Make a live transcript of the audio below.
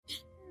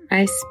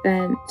I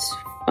spent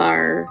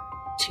far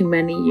too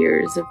many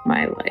years of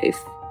my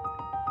life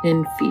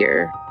in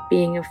fear,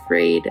 being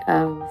afraid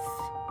of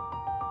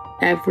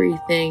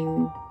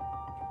everything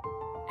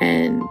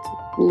and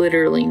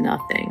literally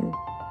nothing,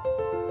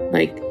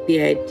 like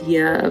the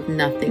idea of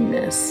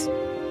nothingness.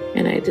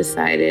 And I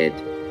decided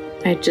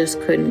I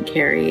just couldn't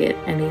carry it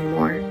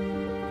anymore.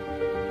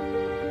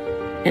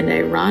 And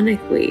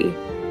ironically,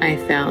 I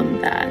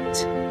found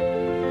that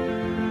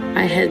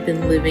I had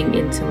been living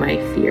into my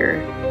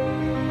fear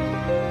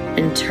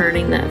and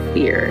turning that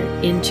fear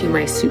into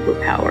my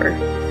superpower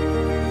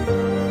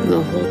the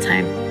whole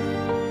time.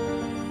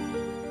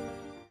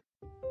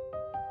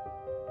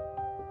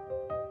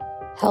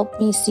 Help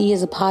Me See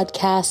is a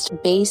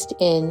podcast based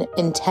in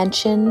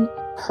intention,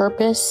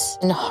 purpose,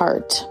 and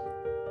heart.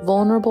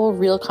 Vulnerable,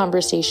 real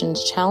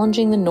conversations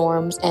challenging the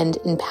norms and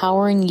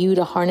empowering you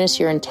to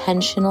harness your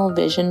intentional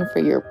vision for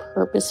your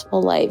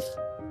purposeful life.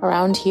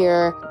 Around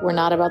here, we're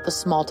not about the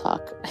small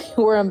talk.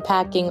 We're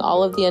unpacking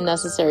all of the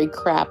unnecessary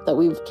crap that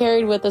we've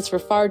carried with us for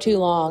far too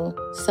long.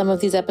 Some of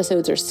these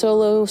episodes are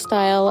solo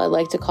style. I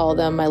like to call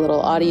them my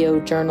little audio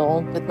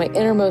journal with my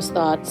innermost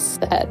thoughts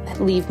that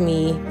leave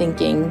me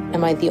thinking,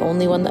 am I the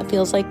only one that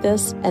feels like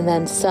this? And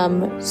then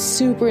some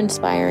super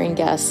inspiring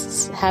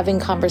guests having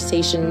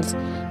conversations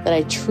that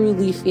I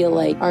truly feel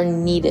like are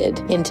needed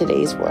in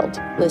today's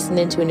world. Listen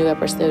into a new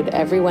episode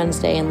every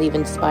Wednesday and leave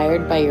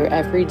inspired by your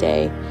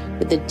everyday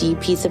with the deep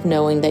peace of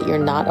knowing that you're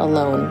not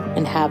alone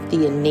and have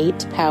the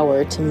innate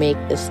power to make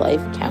this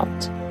life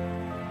count.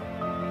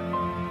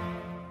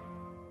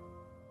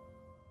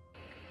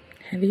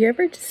 Have you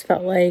ever just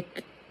felt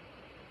like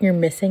you're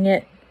missing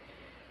it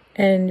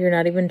and you're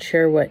not even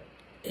sure what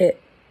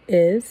it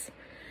is?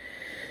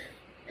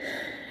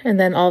 And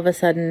then all of a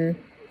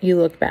sudden you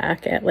look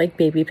back at like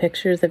baby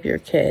pictures of your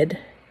kid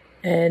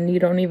and you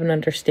don't even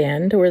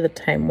understand where the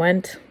time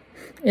went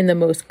in the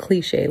most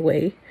cliche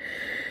way.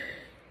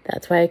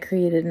 That's why I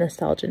created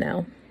Nostalgia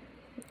Now.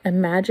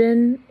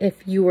 Imagine if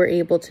you were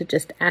able to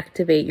just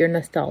activate your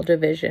nostalgia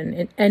vision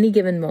in any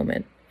given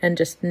moment and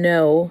just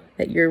know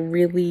that you're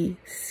really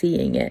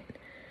seeing it,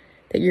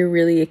 that you're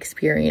really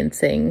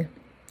experiencing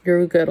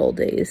your good old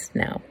days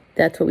now.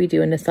 That's what we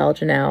do in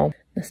Nostalgia Now.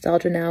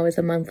 Nostalgia Now is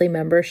a monthly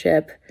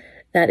membership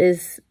that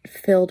is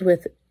filled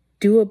with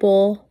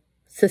doable,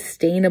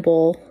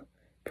 sustainable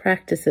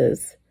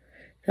practices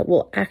that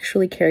will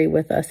actually carry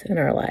with us in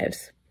our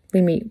lives.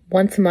 We meet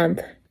once a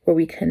month where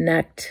we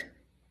connect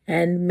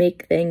and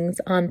make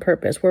things on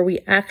purpose, where we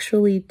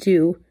actually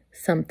do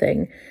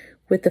something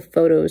with the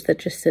photos that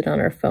just sit on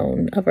our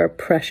phone of our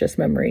precious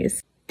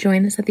memories.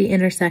 Join us at the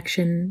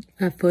intersection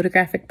of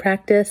photographic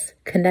practice,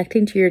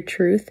 connecting to your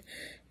truth,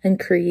 and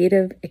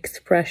creative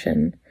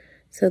expression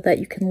so that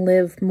you can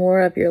live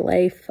more of your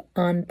life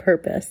on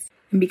purpose.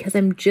 And because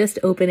I'm just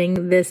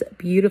opening this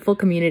beautiful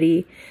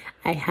community,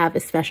 I have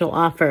a special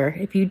offer.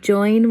 If you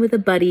join with a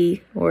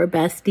buddy or a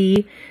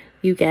bestie,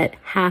 you get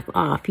half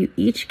off. You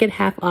each get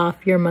half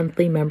off your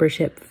monthly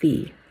membership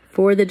fee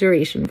for the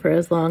duration, for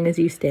as long as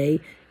you stay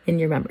in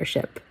your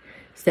membership.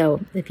 So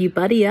if you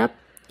buddy up,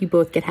 you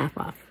both get half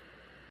off.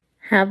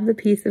 Have the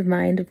peace of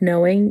mind of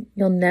knowing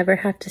you'll never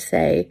have to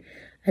say,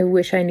 I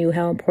wish I knew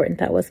how important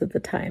that was at the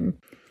time.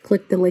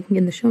 Click the link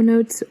in the show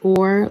notes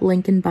or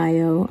link in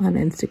bio on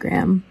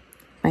Instagram.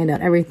 Find out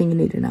everything you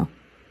need to know.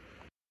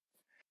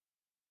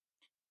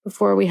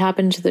 Before we hop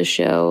into the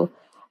show,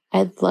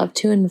 I'd love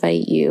to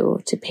invite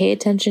you to pay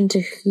attention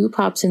to who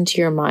pops into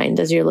your mind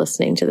as you're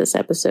listening to this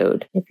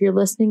episode. If you're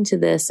listening to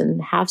this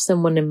and have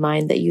someone in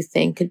mind that you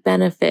think could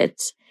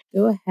benefit,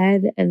 go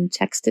ahead and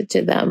text it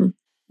to them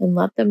and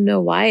let them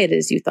know why it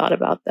is you thought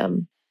about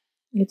them.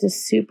 It's a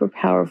super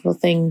powerful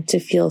thing to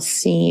feel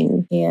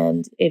seen.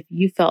 And if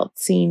you felt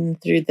seen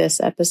through this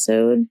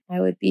episode, I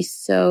would be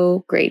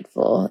so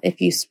grateful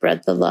if you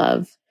spread the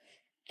love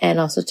and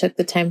also took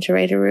the time to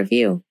write a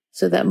review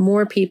so that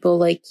more people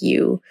like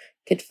you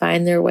could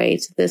find their way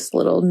to this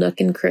little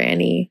nook and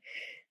cranny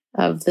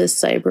of the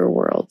cyber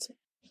world.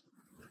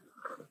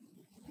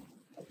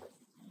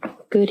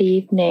 Good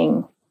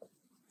evening.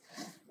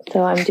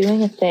 So I'm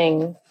doing a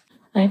thing.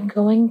 I'm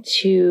going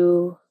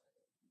to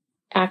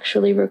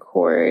actually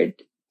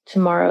record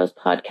tomorrow's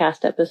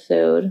podcast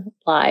episode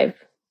live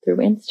through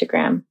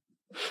Instagram.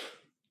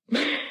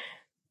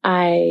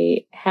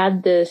 I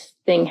had this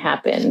thing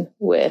happen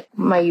with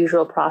my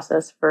usual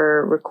process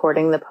for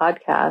recording the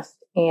podcast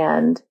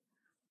and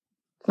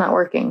it's not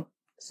working.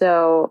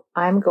 So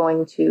I'm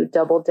going to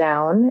double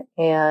down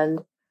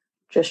and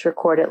just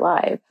record it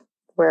live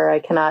where I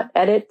cannot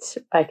edit.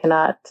 I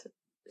cannot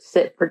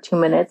sit for 2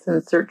 minutes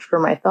and search for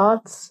my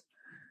thoughts.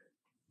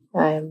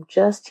 I'm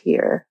just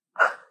here.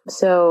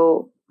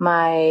 So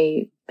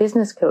my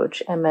business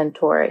coach and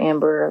mentor,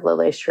 Amber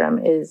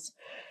Lillestrom, is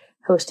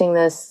hosting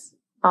this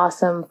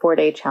awesome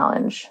 4-day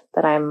challenge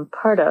that I'm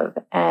part of.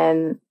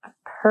 And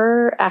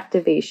her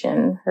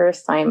activation, her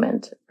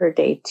assignment for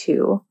day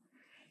 2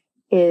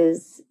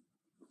 is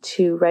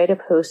to write a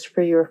post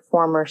for your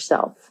former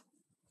self.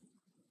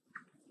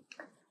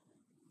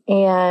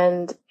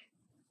 And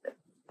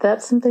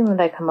that's something that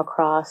I come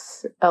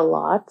across a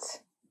lot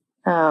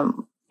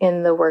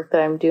in the work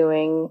that I'm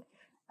doing.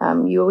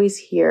 You always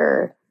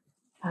hear,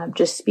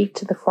 just speak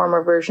to the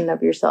former version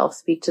of yourself,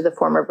 speak to the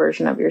former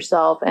version of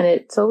yourself. And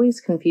it's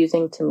always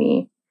confusing to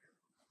me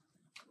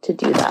to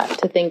do that,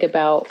 to think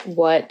about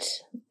what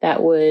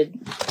that would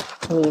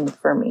mean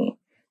for me,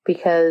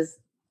 because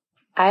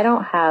I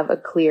don't have a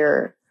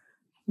clear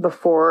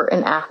before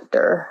and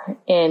after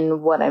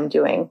in what I'm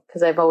doing,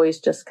 because I've always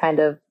just kind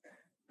of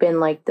been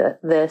like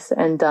this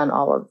and done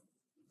all of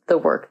the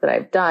work that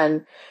I've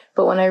done.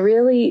 But when I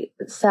really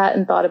sat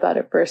and thought about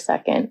it for a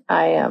second,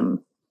 I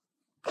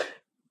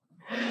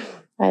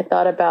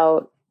thought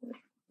about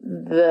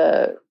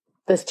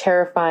this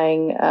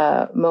terrifying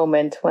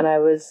moment when I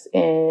was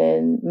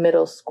in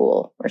middle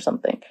school or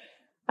something.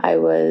 I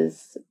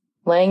was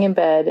laying in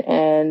bed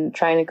and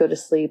trying to go to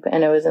sleep,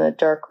 and it was in a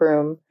dark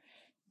room,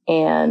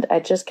 and I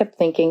just kept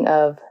thinking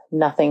of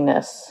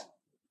nothingness,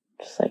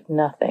 just like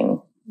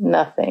nothing.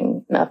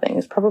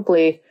 It's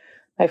probably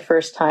my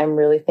first time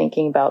really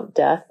thinking about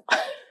death.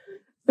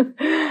 And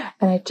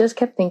I just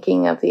kept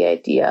thinking of the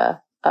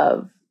idea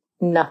of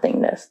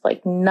nothingness,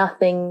 like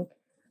nothing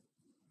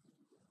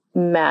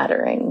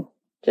mattering,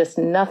 just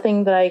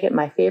nothing that I get,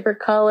 my favorite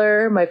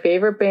color, my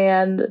favorite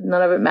band,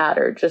 none of it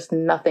mattered, just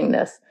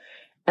nothingness.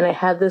 And I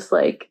had this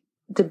like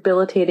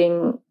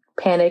debilitating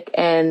panic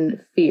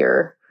and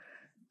fear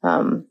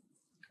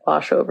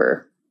wash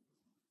over.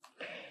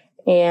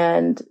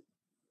 And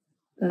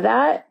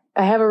that,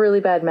 I have a really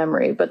bad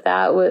memory, but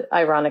that was,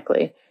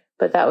 ironically,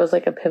 but that was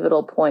like a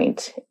pivotal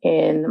point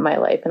in my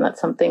life. And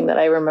that's something that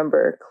I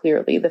remember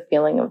clearly, the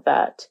feeling of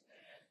that,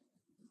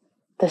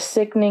 the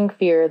sickening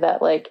fear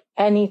that like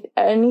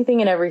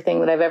anything and everything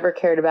that I've ever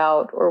cared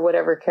about or would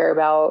ever care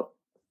about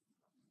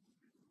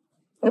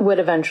would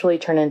eventually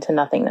turn into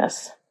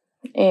nothingness.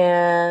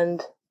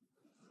 And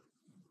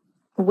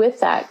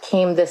with that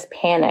came this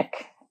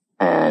panic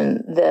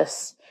and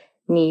this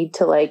need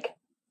to like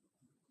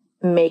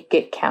make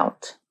it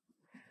count.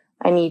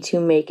 I need to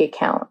make it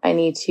count. I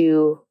need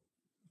to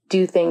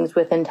do things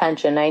with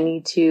intention. I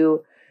need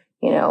to,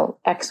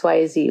 X,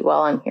 Y, Z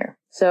while I'm here.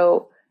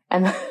 So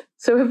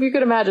if you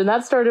could imagine,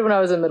 that started when I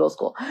was in middle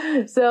school.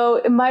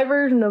 So my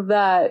version of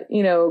that,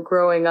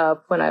 growing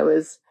up when I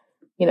was,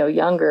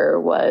 younger,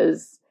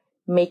 was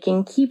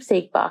making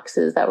keepsake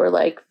boxes that were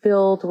like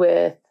filled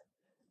with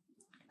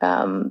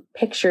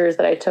pictures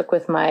that I took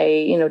with my,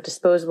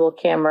 disposable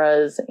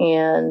cameras,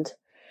 and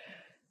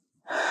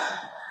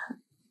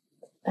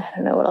I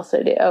don't know what else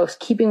I did. I was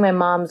keeping my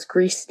mom's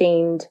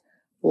grease-stained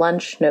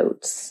lunch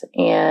notes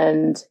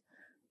and,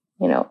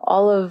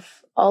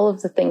 all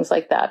of the things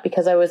like that,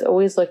 because I was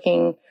always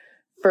looking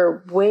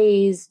for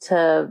ways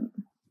to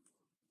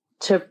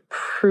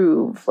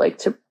prove, like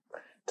to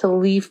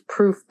leave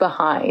proof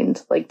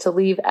behind, like to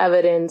leave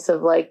evidence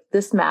of like,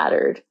 this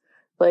mattered.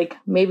 Like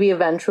maybe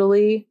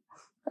eventually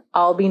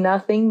I'll be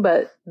nothing,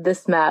 but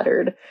this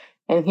mattered.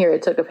 And here I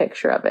took a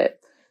picture of it.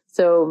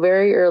 So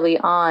very early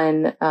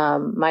on,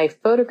 my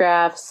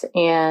photographs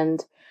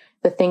and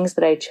the things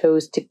that I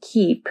chose to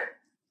keep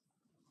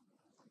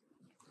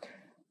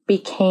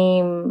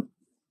became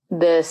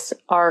this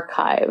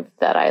archive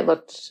that I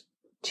looked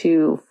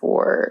to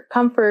for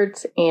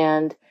comfort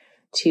and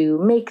to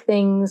make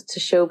things, to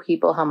show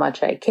people how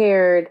much I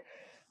cared,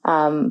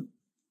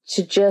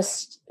 to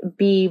just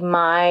be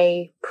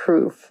my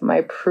proof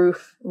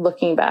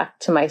looking back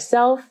to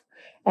myself,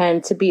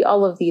 and to be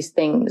all of these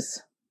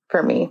things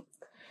for me.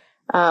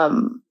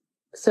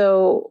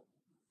 So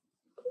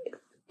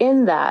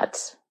in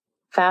that,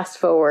 fast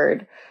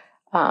forward,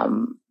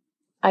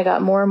 I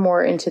got more and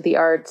more into the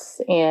arts,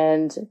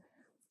 and,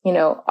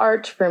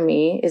 art for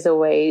me is a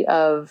way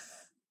of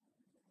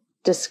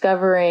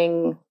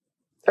discovering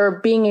or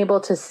being able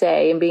to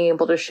say and being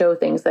able to show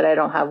things that I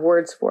don't have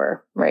words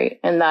for. Right.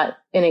 And that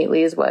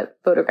innately is what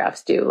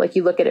photographs do. Like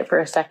you look at it for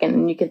a second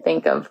and you can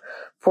think of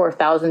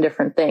 4,000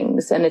 different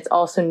things, and it's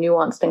also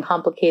nuanced and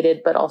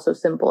complicated, but also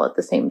simple at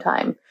the same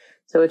time.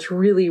 So it's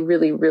really,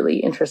 really, really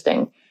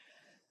interesting.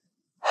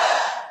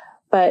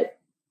 But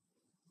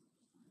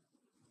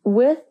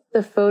with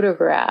the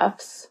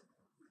photographs,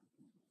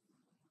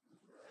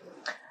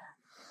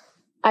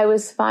 I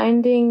was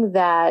finding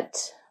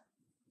that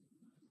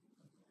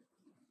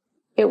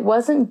it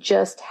wasn't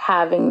just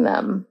having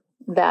them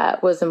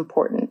that was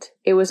important.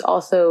 It was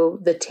also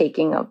the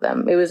taking of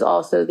them. It was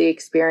also the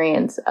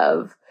experience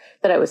of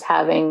that I was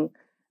having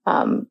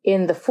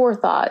in the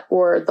forethought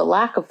or the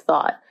lack of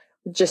thought,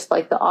 just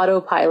like the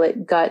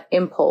autopilot gut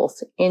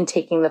impulse in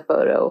taking the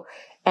photo.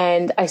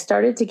 And I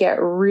started to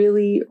get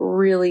really,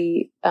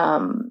 really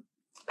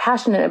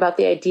passionate about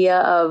the idea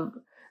of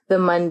the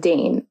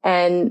mundane.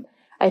 And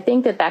I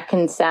think that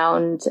can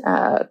sound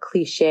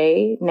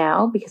cliche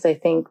now, because I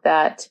think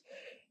that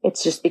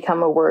it's just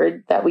become a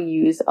word that we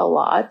use a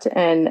lot.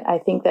 And I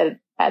think that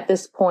at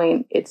this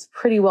point, it's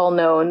pretty well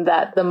known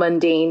that the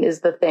mundane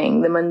is the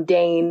thing. The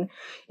mundane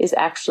is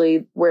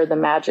actually where the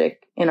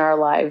magic in our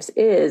lives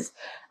is.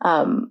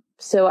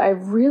 So I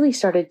really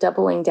started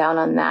doubling down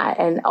on that,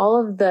 and all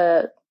of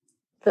the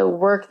the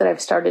work that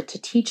I've started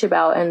to teach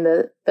about and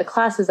the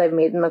classes I've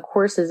made and the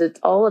courses, it's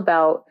all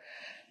about,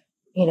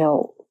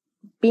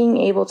 being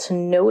able to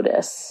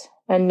notice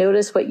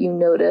what you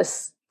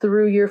notice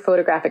through your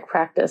photographic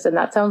practice. And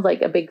that sounds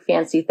like a big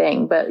fancy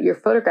thing, but your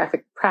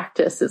photographic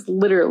practice is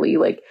literally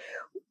like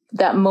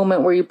that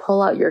moment where you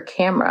pull out your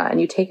camera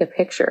and you take a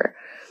picture.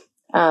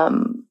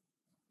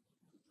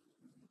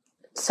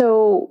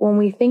 So when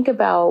we think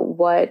about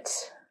what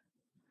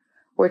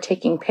we're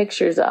taking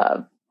pictures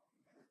of,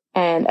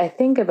 and I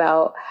think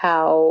about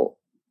how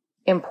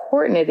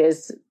important it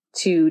is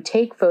to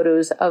take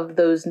photos of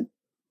those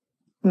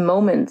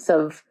moments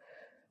of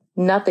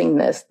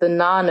nothingness, the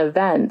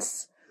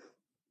non-events,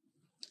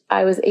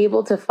 I was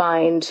able to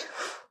find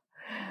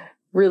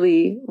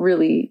really,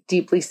 really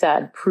deeply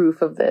sad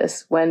proof of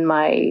this when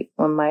my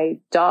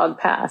dog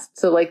passed.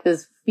 So like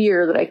this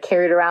fear that I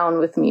carried around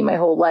with me my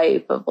whole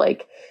life of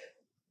like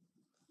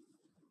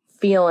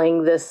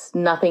feeling this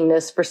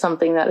nothingness for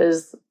something that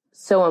is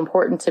so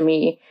important to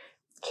me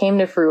came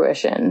to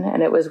fruition,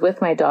 and it was with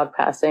my dog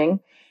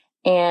passing.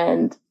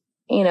 And,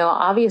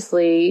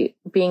 obviously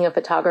being a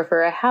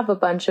photographer, I have a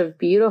bunch of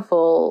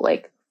beautiful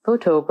like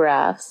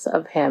photographs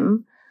of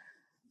him,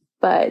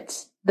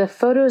 but the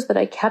photos that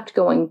I kept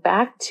going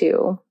back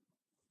to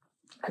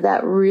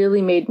that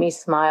really made me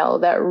smile,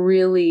 that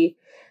really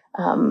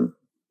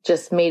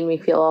just made me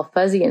feel all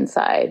fuzzy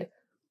inside,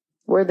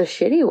 were the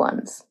shitty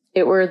ones.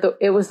 It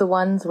was the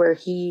ones where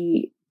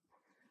he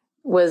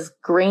was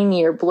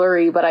grainy or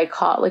blurry, but I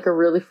caught like a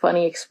really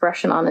funny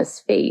expression on his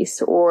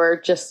face, or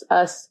just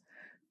us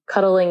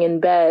cuddling in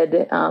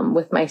bed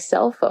with my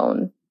cell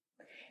phone.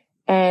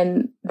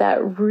 And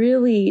that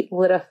really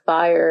lit a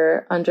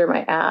fire under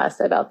my ass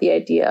about the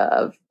idea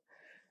of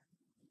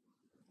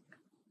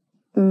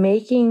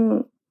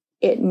making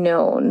it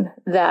known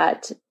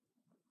that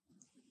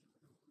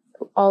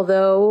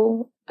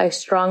although I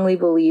strongly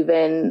believe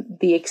in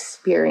the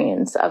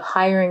experience of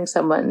hiring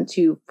someone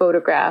to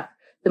photograph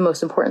the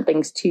most important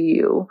things to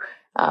you,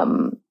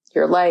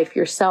 your life,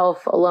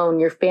 yourself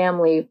alone, your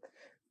family,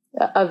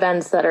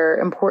 events that are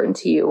important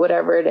to you,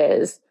 whatever it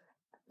is,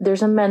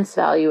 there's immense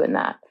value in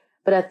that.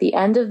 But at the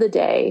end of the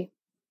day,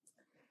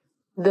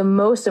 the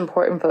most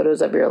important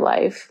photos of your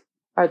life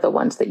are the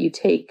ones that you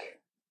take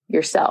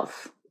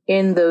yourself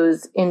in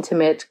those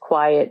intimate,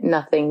 quiet,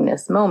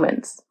 nothingness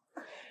moments.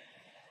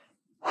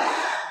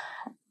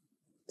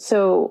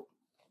 So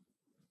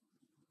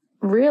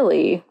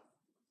really,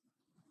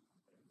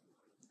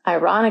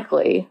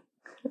 ironically,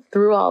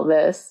 through all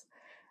this,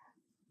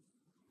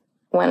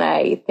 when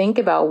I think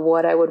about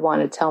what I would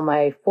want to tell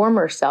my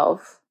former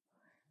self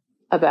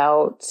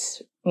about,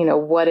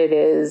 what it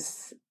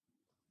is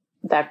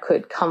that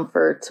could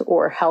comfort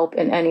or help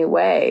in any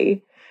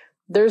way,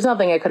 there's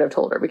nothing I could have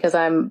told her, because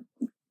I'm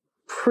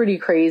pretty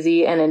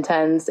crazy and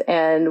intense.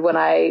 And when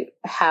I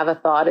have a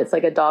thought, it's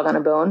like a dog on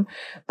a bone.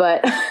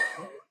 But,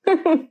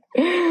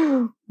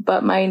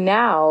 but my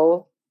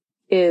now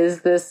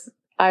is this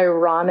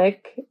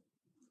ironic,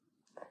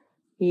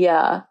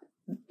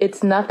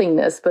 it's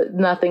nothingness, but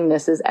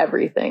nothingness is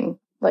everything.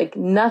 Like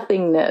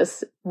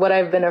nothingness, what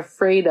I've been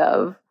afraid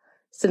of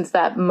since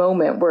that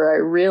moment where I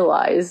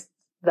realized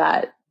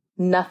that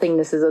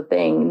nothingness is a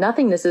thing.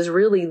 Nothingness is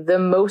really the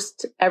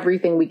most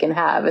everything we can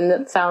have. And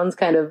that sounds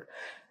kind of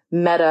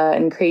meta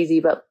and crazy,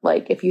 but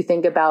like if you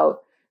think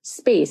about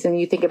space and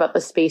you think about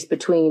the space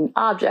between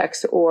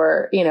objects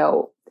or,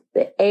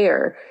 the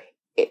air,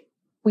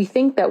 we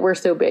think that we're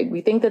so big.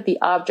 We think that the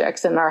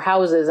objects and our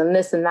houses and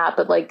this and that,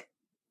 but like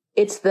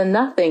it's the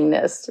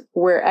nothingness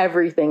where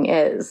everything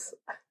is.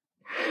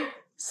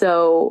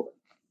 So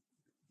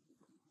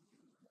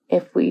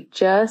if we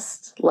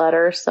just let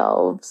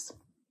ourselves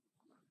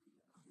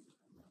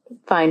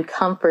find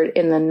comfort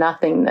in the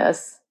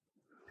nothingness,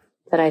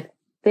 then I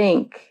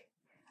think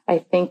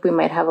we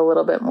might have a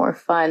little bit more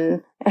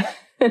fun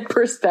and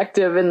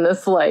perspective in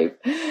this life.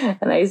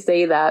 And I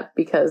say that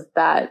because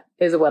that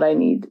is what I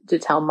need to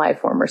tell my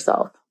former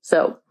self.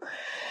 So,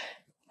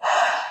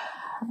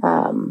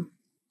 I'm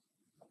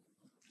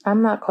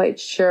not quite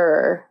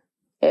sure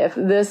if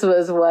this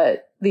was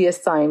what the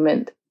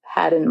assignment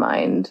had in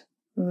mind.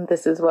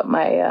 This is what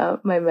my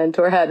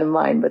mentor had in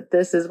mind, but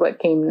this is what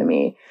came to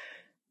me.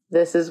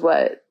 This is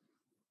what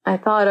I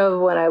thought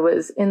of when I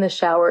was in the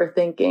shower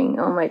thinking,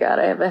 oh my God,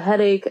 I have a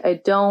headache. I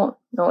don't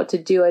know what to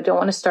do. I don't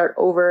want to start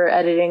over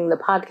editing the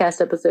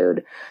podcast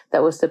episode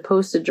that was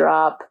supposed to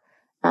drop,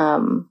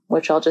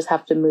 which I'll just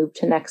have to move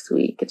to next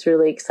week. It's a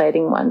really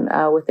exciting one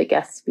with a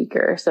guest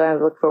speaker. So I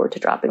look forward to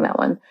dropping that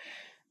one.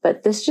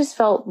 But this just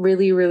felt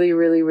really, really,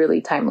 really,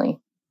 really timely.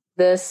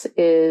 This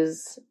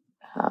is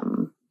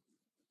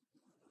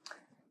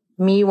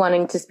me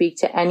wanting to speak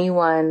to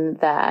anyone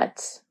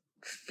that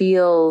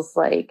feels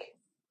like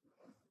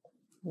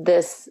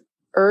this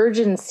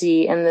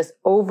urgency and this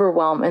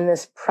overwhelm and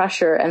this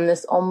pressure and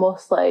this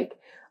almost like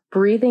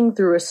breathing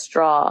through a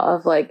straw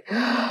of like,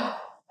 I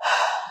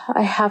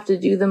have to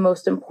do the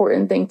most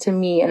important thing to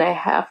me and I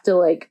have to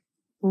like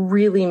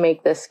really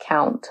make this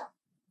count.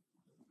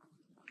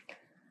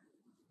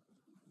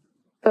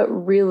 But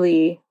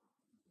really,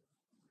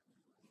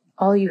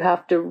 all you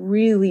have to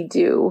really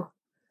do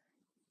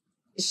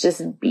is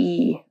just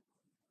be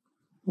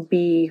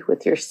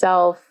with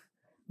yourself,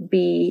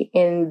 be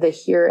in the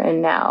here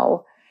and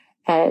now.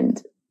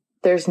 And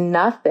there's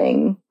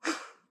nothing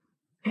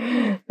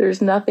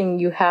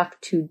you have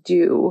to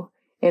do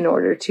in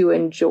order to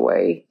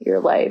enjoy your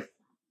life.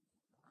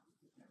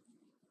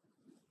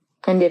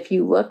 And if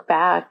you look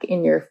back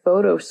in your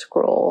photo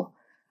scroll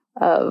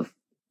of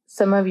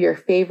some of your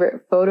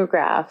favorite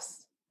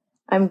photographs,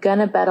 I'm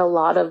gonna bet a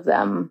lot of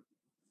them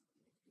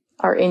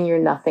are in your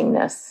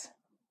nothingness,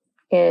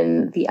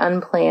 in the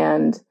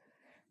unplanned,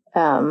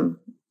 in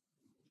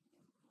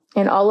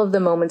all of the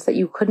moments that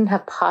you couldn't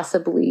have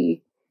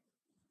possibly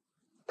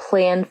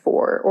planned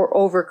for or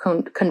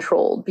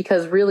over-controlled,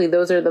 because really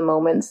those are the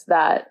moments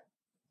that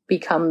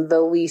become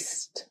the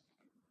least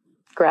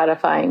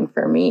gratifying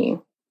for me.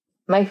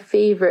 My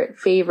favorite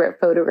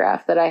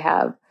photograph that I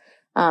have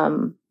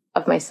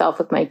of myself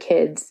with my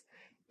kids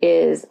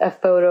is a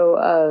photo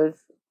of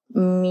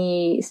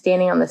me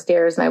standing on the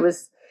stairs, and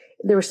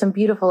there was some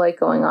beautiful light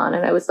going on,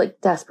 and I was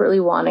like desperately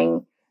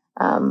wanting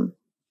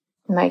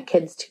my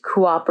kids to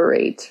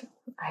cooperate.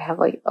 I have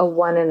like a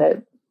 1 and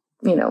a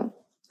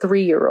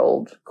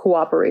 3-year-old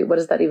cooperate. What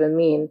does that even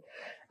mean?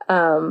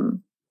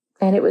 And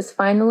it was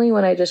finally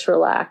when I just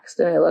relaxed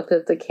and I looked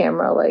at the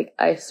camera, like,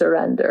 I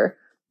surrender.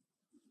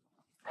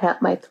 I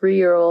had my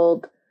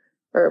 3-year-old,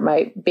 or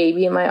my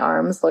baby in my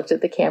arms, looked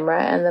at the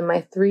camera, and then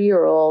my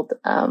 3-year-old,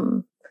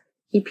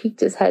 he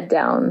peeked his head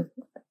down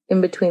in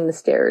between the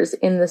stairs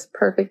in this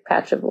perfect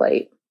patch of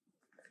light.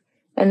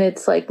 And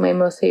it's like my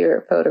most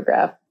favorite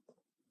photograph.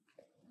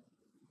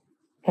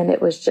 And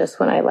it was just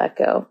when I let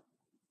go.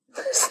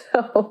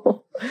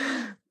 So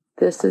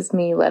this is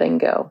me letting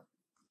go.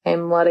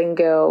 I'm letting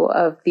go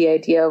of the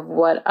idea of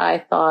what I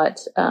thought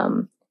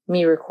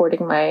me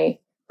recording my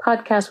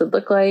podcast would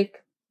look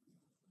like.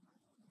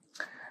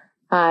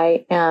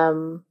 I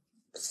am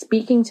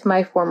speaking to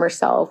my former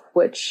self,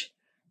 which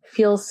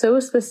feels so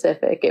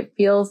specific. It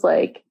feels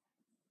like,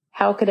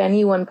 how could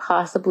anyone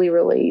possibly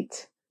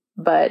relate?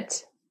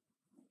 But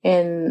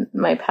in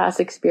my past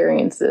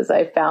experiences,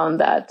 I found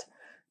that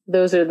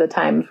those are the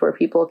times where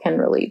people can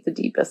relate the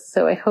deepest.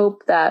 So I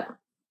hope that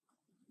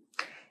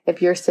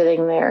if you're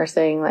sitting there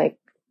saying like,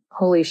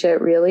 holy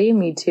shit, really?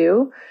 Me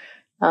too?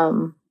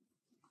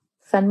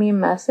 Send me a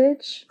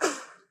message.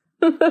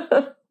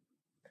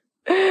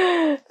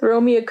 Throw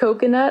me a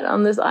coconut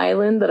on this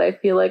island that I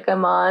feel like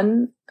I'm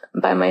on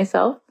by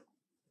myself.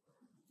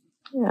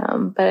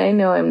 But I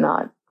know I'm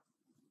not.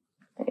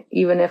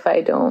 Even if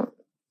I don't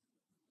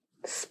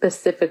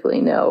specifically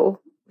know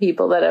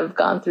people that have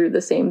gone through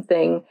the same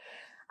thing,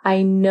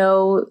 I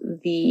know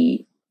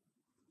the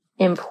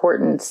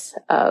importance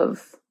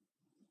of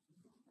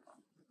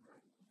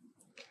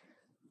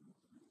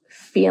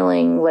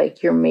feeling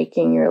like you're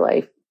making your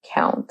life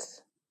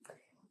count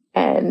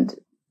and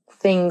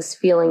things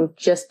feeling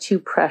just too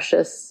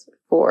precious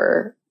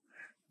for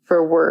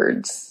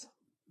words.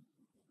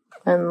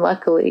 And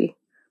luckily,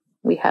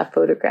 we have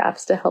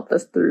photographs to help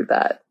us through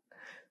that.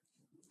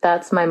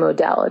 That's my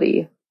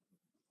modality.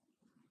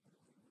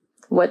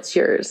 What's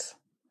yours?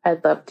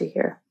 I'd love to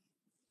hear.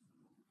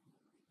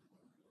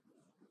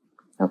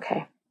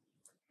 Okay.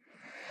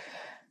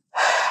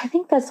 I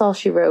think that's all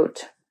she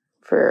wrote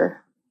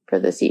for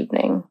this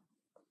evening.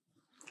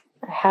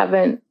 I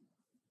haven't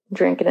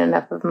drinking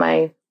enough of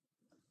my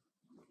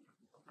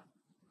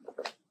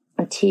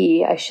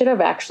tea. I should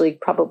have actually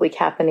probably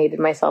caffeinated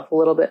myself a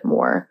little bit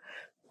more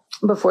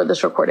before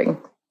this recording.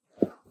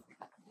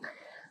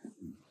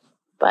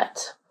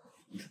 But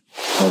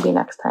maybe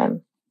next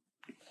time.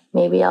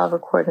 Maybe I'll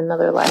record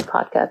another live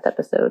podcast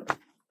episode.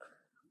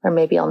 Or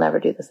maybe I'll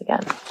never do this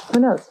again. Who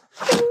knows?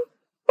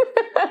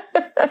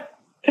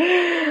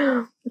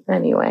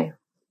 Anyway.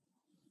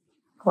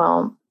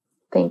 Well,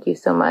 thank you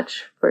so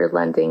much for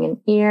lending an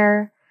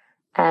ear.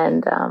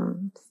 And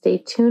stay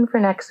tuned for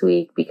next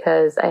week,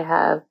 because I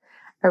have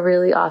a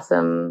really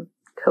awesome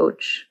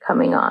coach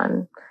coming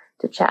on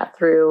to chat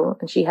through.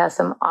 And she has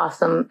some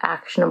awesome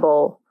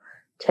actionable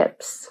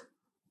tips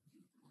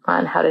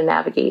on how to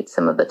navigate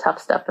some of the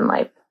tough stuff in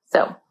life.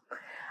 So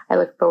I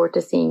look forward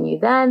to seeing you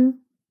then.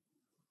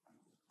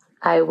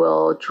 I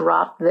will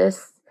drop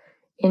this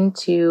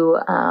into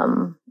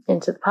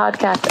the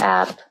podcast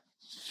app.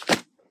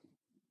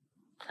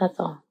 That's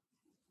all.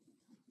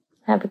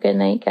 Have a good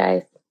night,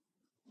 guys.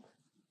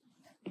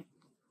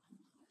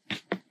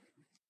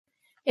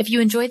 If you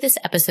enjoyed this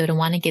episode and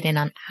want to get in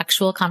on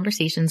actual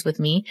conversations with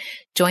me,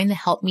 join the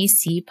Help Me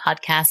See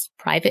podcast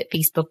private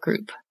Facebook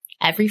group.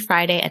 Every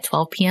Friday at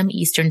 12 p.m.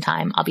 Eastern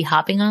Time, I'll be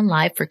hopping on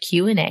live for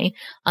Q&A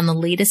on the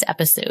latest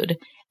episode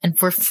and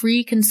for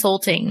free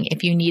consulting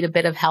if you need a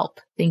bit of help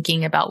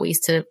thinking about ways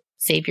to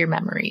save your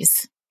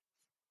memories.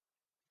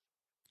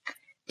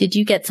 Did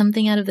you get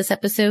something out of this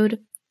episode?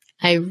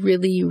 I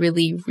really,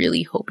 really,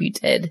 really hope you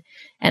did,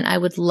 and I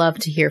would love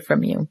to hear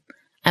from you.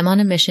 I'm on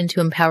a mission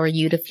to empower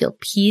you to feel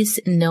peace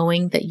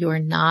knowing that you are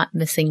not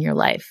missing your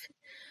life.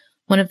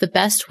 One of the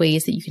best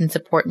ways that you can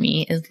support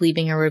me is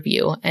leaving a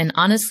review, and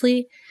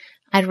honestly,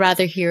 I'd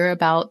rather hear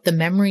about the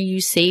memory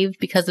you saved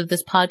because of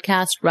this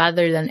podcast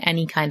rather than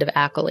any kind of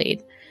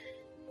accolade.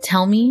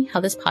 Tell me how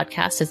this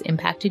podcast has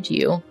impacted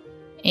you.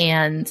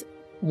 And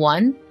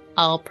 1,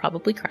 I'll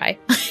probably cry.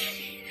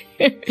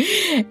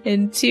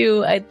 And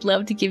 2, I'd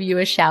love to give you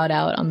a shout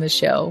out on the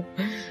show.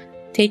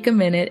 Take a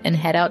minute and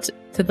head out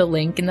to the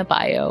link in the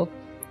bio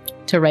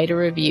to write a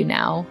review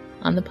now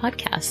on the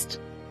podcast.